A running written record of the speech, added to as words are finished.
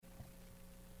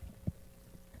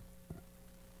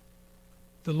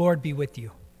The Lord be with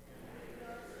you.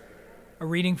 A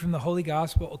reading from the Holy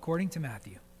Gospel according to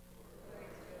Matthew.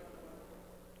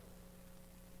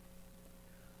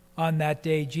 On that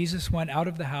day, Jesus went out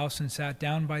of the house and sat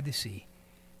down by the sea.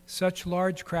 Such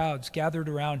large crowds gathered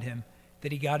around him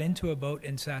that he got into a boat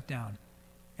and sat down.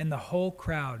 And the whole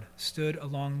crowd stood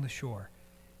along the shore.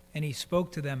 And he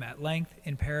spoke to them at length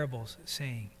in parables,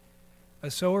 saying, A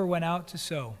sower went out to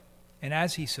sow, and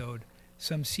as he sowed,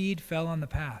 some seed fell on the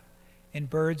path, and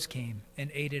birds came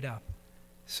and ate it up.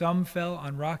 Some fell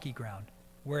on rocky ground,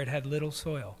 where it had little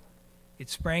soil. It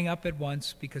sprang up at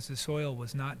once because the soil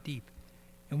was not deep.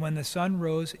 And when the sun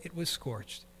rose, it was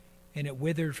scorched, and it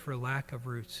withered for lack of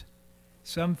roots.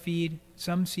 Some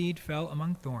seed fell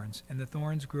among thorns, and the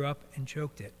thorns grew up and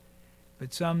choked it.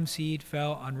 But some seed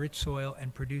fell on rich soil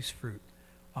and produced fruit,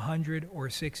 100 or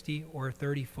 60 or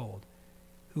 30-fold.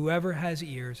 Whoever has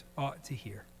ears ought to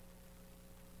hear.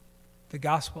 The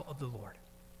Gospel of the Lord.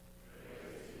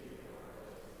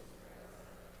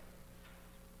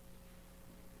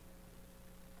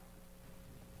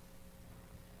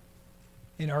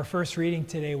 In our first reading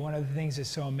today, one of the things that's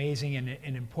so amazing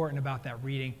and important about that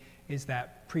reading is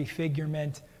that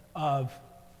prefigurement of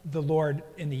the Lord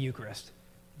in the Eucharist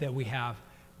that we have.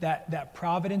 That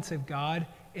providence of God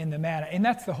in the manna. And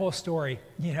that's the whole story,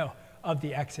 of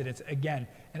the Exodus again.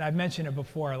 And I've mentioned it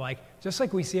before, just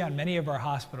like we see on many of our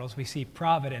hospitals, we see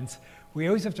providence. We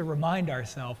always have to remind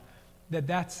ourselves that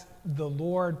that's the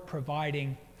Lord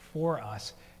providing for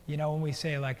us. When we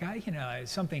say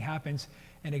something happens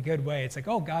in a good way, it's like,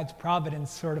 oh, God's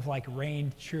providence sort of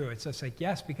reigned true. It's just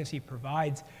yes, because he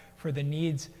provides for the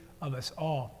needs of us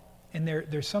all. And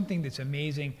there's something that's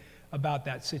amazing about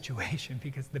that situation,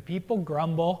 because the people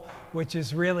grumble, which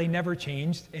is really never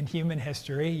changed in human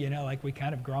history. We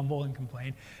kind of grumble and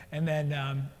complain. And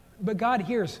then, but God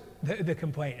hears the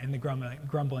complaint and the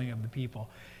grumbling of the people.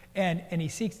 And he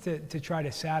seeks to try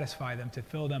to satisfy them, to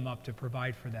fill them up, to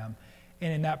provide for them.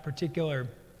 And in that particular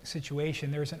situation,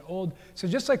 there's so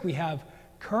just like we have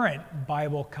current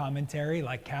Bible commentary,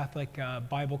 like Catholic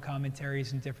Bible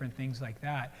commentaries and different things like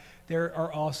that, there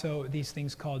are also these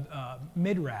things called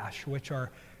midrash, which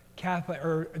are Catholic,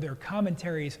 or they're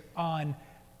commentaries on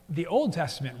the Old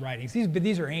Testament writings.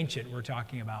 These are ancient, we're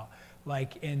talking about,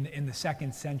 like in the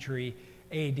 2nd century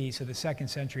AD, so the 2nd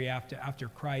century after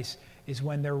Christ is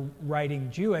when they're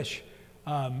writing. Jewish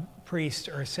priests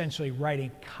are essentially writing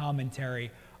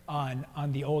commentary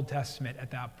on the Old Testament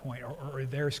at that point, or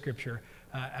their scripture,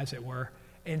 as it were.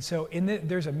 And so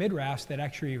there's a midrash that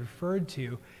actually referred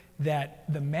to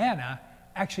that the manna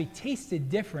actually tasted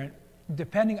different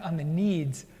depending on the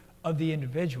needs of the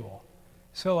individual.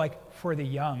 So for the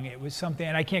young, it was something,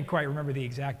 and I can't quite remember the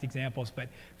exact examples, but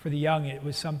for the young, it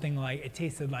was something it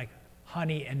tasted like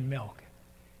honey and milk.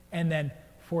 And then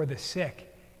for the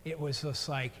sick, it was just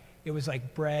it was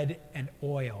like bread and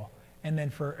oil. And then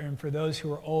for those who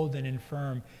were old and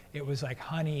infirm, it was like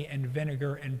honey and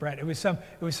vinegar and bread. It was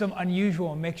some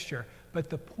unusual mixture.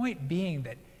 But the point being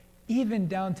that even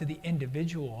down to the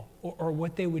individual, or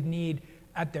what they would need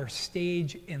at their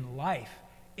stage in life,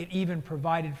 it even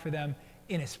provided for them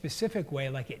in a specific way.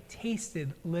 It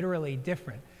tasted literally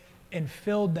different and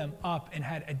filled them up and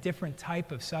had a different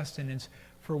type of sustenance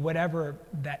for whatever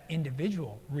that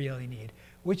individual really need,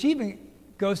 which even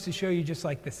goes to show you just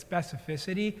the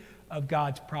specificity of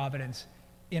God's providence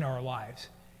in our lives.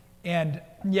 And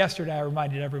yesterday I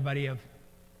reminded everybody of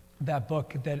that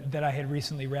book that I had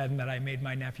recently read and that I made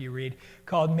my nephew read,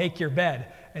 called Make Your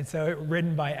Bed. And so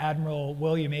written by Admiral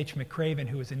William H. McRaven,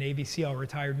 who was a Navy SEAL,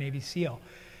 retired Navy SEAL.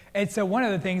 And so one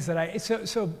of the things that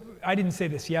I didn't say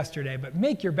this yesterday, but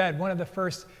make your bed, one of the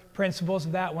first principles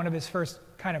of that, one of his first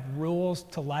kind of rules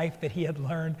to life that he had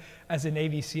learned as a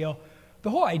Navy SEAL, the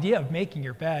whole idea of making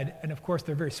your bed, and of course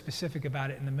they're very specific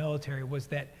about it in the military, was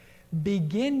that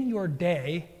begin your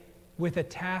day with a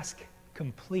task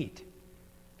complete.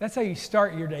 That's how you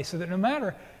start your day, so that no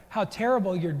matter how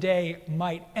terrible your day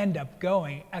might end up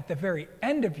going, at the very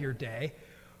end of your day,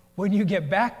 when you get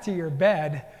back to your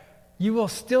bed, you will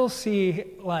still see,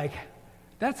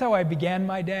 that's how I began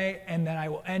my day, and then I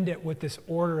will end it with this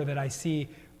order that I see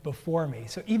before me.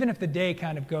 So even if the day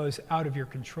kind of goes out of your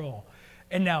control.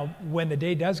 And now, when the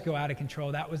day does go out of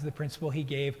control, that was the principle he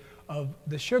gave of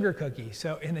the sugar cookie.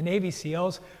 So in the Navy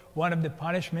SEALs, one of the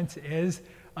punishments is,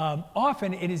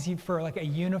 often it is for a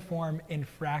uniform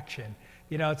infraction.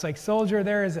 It's like, soldier,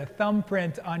 there is a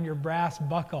thumbprint on your brass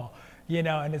buckle,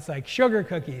 and it's like sugar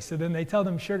cookie. So then they tell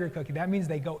them sugar cookie. That means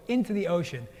they go into the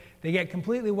ocean. They get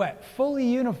completely wet, fully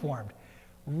uniformed,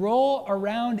 roll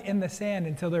around in the sand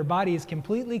until their body is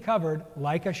completely covered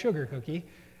like a sugar cookie,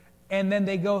 And then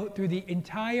they go through the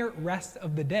entire rest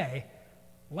of the day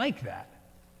like that.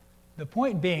 The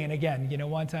point being, and again,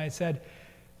 one time I said,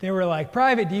 they were like,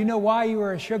 "Private, do you know why you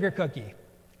were a sugar cookie?"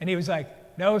 And he was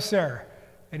like, "No, sir."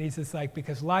 And he's just like,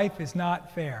 "Because life is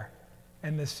not fair.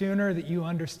 And the sooner that you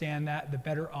understand that, the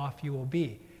better off you will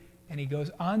be." And he goes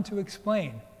on to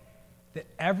explain that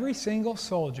every single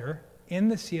soldier in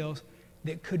the SEALs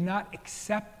that could not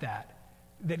accept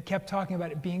that kept talking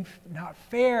about it being not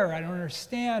fair, I don't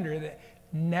understand, or that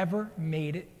never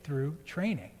made it through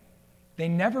training. They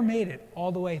never made it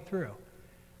all the way through.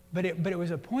 But it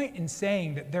was a point in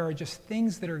saying that there are just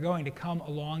things that are going to come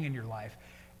along in your life.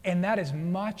 And that is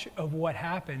much of what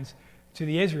happens to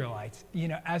the Israelites.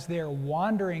 As they're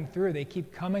wandering through, they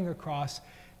keep coming across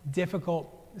difficult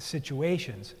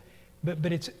situations.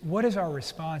 But it's, what is our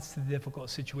response to the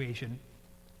difficult situation?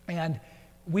 And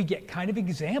we get kind of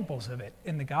examples of it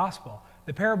in the gospel.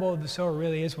 The parable of the sower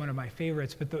really is one of my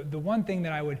favorites, but the one thing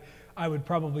that I would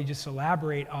probably just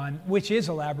elaborate on, which is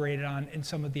elaborated on in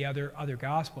some of the other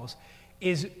gospels,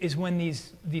 is when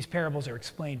these parables are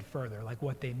explained further, like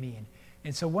what they mean.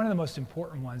 And so one of the most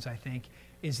important ones, I think,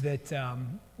 is that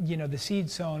the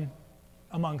seed sown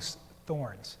amongst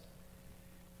thorns.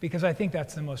 Because I think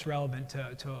that's the most relevant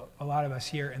to a lot of us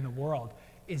here in the world,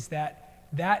 is that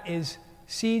is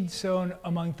seed sown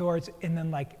among thorns, and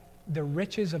then like the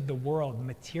riches of the world,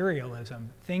 materialism,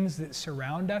 things that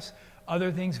surround us,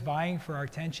 other things vying for our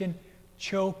attention,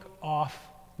 choke off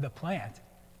the plant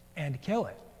and kill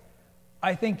it.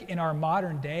 I think in our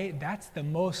modern day, that's the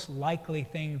most likely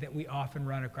thing that we often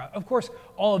run across. Of course,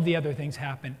 all of the other things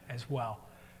happen as well.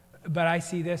 But I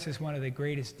see this as one of the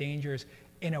greatest dangers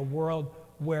in a world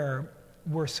where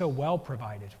we're so well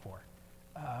provided for.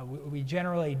 We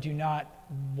generally do not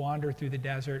wander through the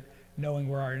desert knowing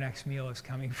where our next meal is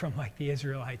coming from like the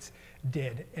Israelites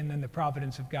did. And then the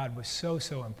providence of God was so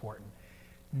important.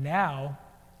 Now,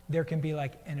 there can be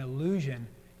like an illusion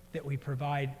that we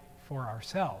provide for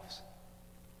ourselves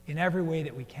in every way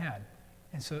that we can.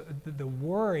 And so the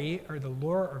worry or the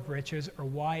lure of riches, or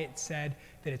why it said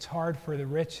that it's hard for the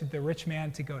rich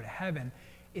man to go to heaven,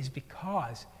 is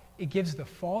because it gives the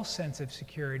false sense of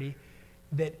security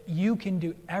that you can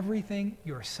do everything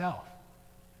yourself.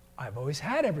 I've always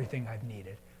had everything I've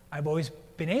needed. I've always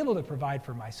been able to provide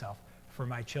for myself, for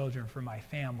my children, for my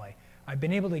family. I've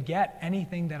been able to get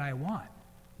anything that I want.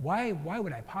 Why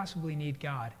would I possibly need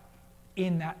God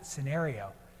in that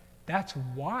scenario? That's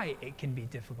why it can be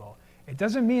difficult. It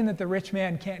doesn't mean that the rich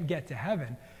man can't get to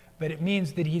heaven, but it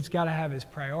means that he's got to have his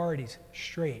priorities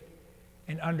straight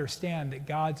and understand that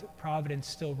God's providence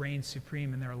still reigns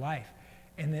supreme in their life.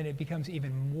 And then it becomes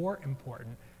even more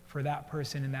important for that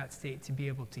person in that state to be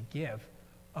able to give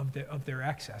of their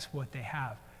excess, what they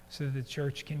have, so that the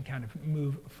church can kind of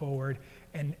move forward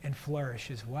and flourish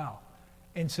as well.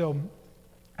 And so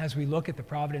as we look at the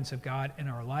providence of God in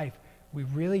our life, we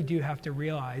really do have to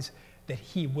realize that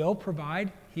he will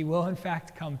provide, he will in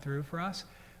fact come through for us,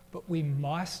 but we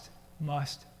must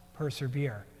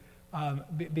persevere.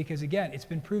 Because again, it's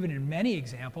been proven in many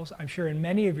examples, I'm sure in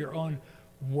many of your own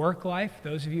work life,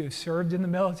 those of you who have served in the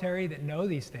military that know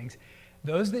these things,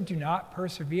 those that do not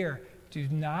persevere do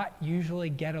not usually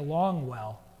get along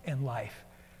well in life.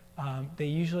 They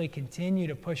usually continue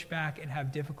to push back and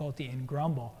have difficulty and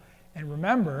grumble. And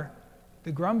remember,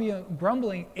 the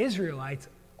grumbling Israelites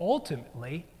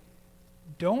ultimately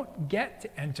don't get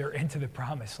to enter into the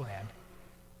promised land.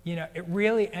 It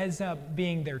really ends up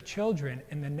being their children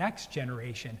in the next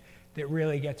generation that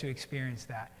really get to experience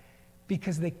that,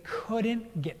 because they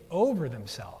couldn't get over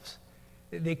themselves.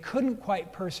 They couldn't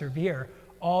quite persevere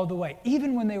all the way,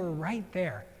 even when they were right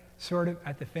there, sort of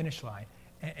at the finish line.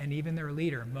 And even their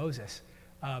leader, Moses,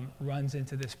 runs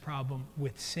into this problem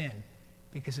with sin,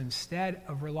 because instead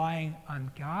of relying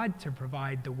on God to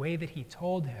provide the way that he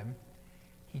told him,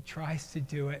 he tries to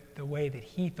do it the way that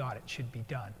he thought it should be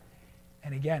done.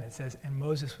 And again, it says, and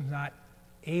Moses was not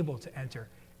able to enter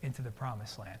into the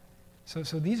promised land. So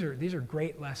these are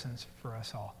great lessons for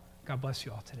us all. God bless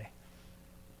you all today.